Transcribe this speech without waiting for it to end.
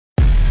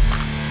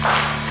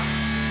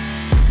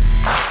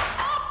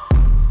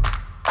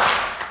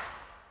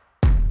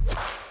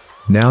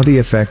Now the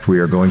effect we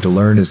are going to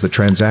learn is the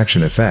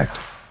transaction effect.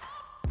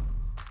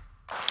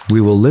 We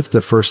will lift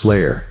the first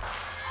layer.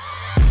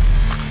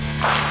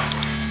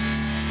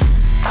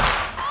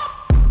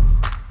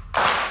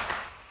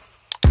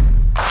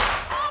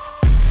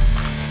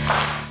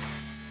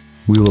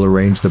 We will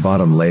arrange the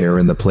bottom layer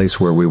in the place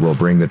where we will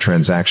bring the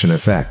transaction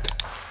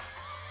effect.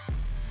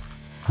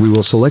 We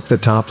will select the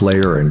top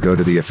layer and go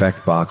to the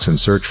effect box and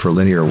search for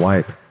linear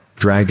wipe,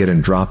 drag it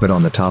and drop it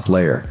on the top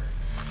layer.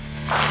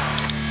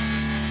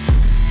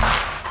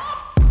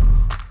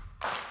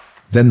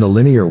 Then the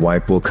linear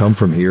wipe will come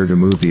from here to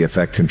move the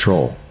effect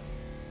control.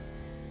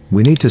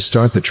 We need to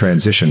start the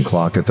transition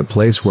clock at the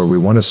place where we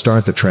want to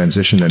start the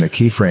transition and a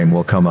keyframe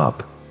will come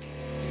up.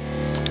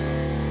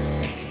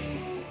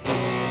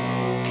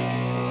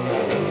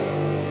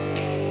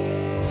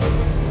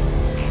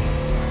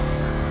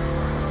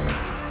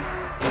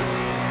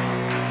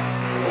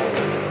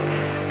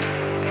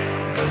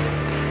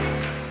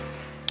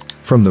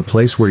 From the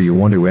place where you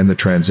want to end the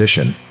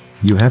transition,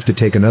 you have to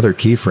take another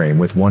keyframe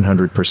with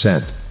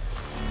 100%.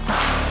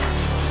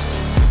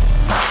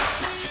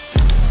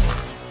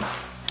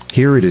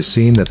 Here it is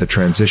seen that the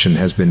transition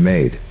has been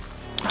made.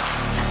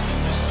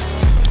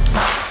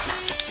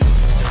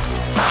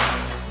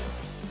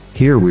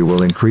 Here we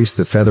will increase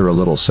the feather a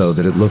little so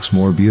that it looks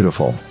more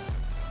beautiful.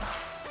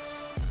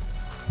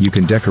 You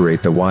can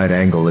decorate the wide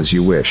angle as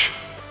you wish.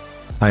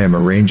 I am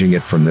arranging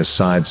it from this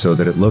side so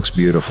that it looks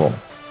beautiful.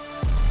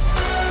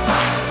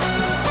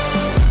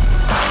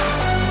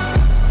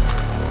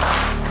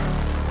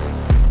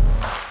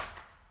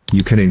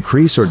 You can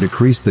increase or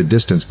decrease the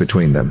distance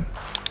between them.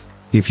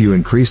 If you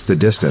increase the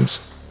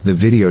distance, the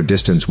video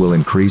distance will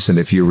increase, and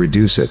if you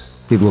reduce it,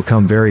 it will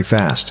come very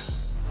fast.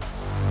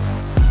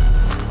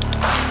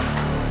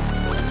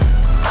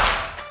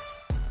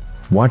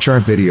 Watch our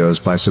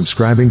videos by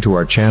subscribing to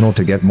our channel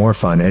to get more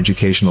fun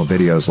educational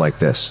videos like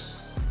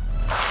this.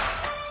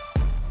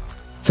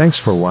 Thanks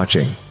for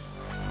watching.